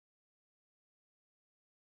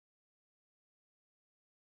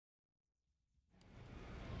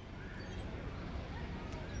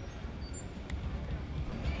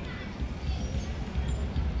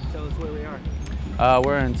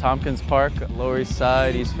We're in Tompkins Park, Lower East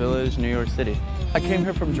Side, East Village, New York City. I came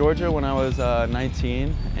here from Georgia when I was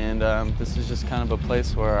 19, and this is just kind of a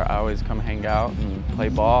place where I always come hang out and play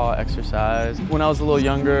ball, exercise. When I was a little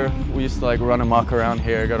younger, we used to like run amok around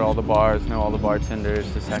here, go to all the bars, know all the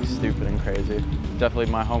bartenders, just act stupid and crazy.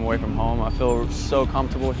 Definitely my home away from home. I feel so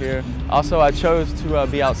comfortable here. Also, I chose to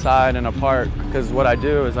be outside in a park because what I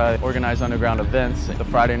do is I organize underground events, the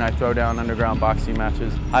Friday night throwdown, underground boxing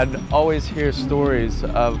matches. I'd always hear stories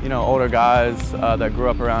of, older guys that grew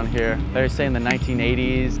up around here. They say in the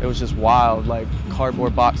 1980s, it was just wild, like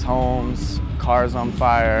cardboard box homes, cars on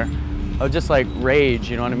fire, just like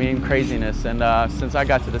rage, you know what I mean, craziness. And since I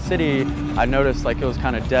got to the city, I noticed like it was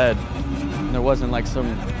kind of dead. There wasn't like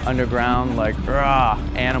some underground like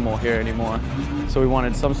animal here anymore. So we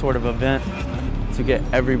wanted some sort of event to get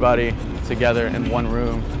everybody together in one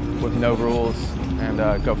room with no rules and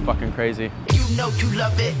go fucking crazy. You know you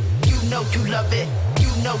love it, you know you love it,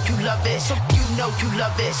 you know you love it, so you know you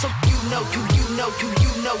love it, so you know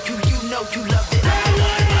you love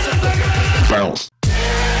it. Bounce.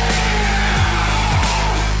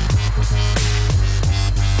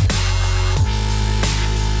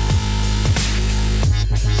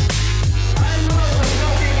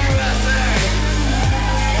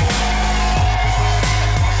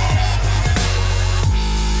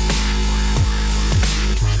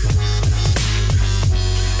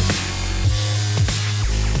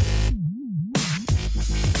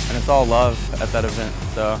 And it's all love at that event,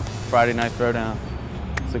 so Friday night throwdown,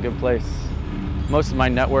 it's a good place. Most of my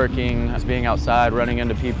networking is being outside, running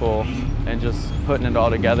into people, and just putting it all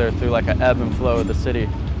together through like an ebb and flow of the city.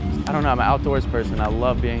 I don't know, I'm an outdoors person. I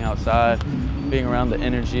love being outside, being around the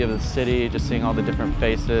energy of the city, just seeing all the different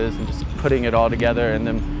faces and just putting it all together and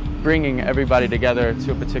then bringing everybody together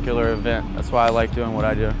to a particular event. That's why I like doing what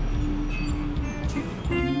I do.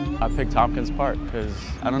 I picked Tompkins Park because,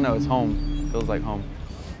 I don't know, it's home. It feels like home.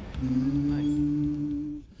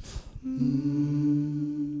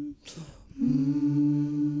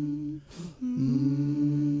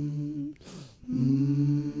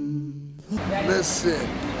 Listen,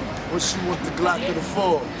 what you want the Glock or the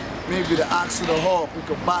 4? Maybe the ox or the hawk, we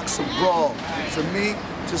could box and brawl. To me,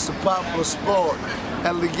 just a popular sport.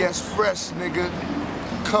 LES fresh, nigga.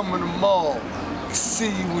 Come in the mall. See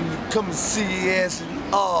you when you come and see your ass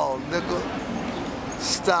and all, nigga.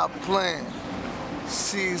 Stop playing.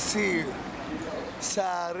 See it's here. That's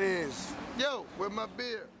how it is. Yo, where my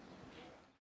beer?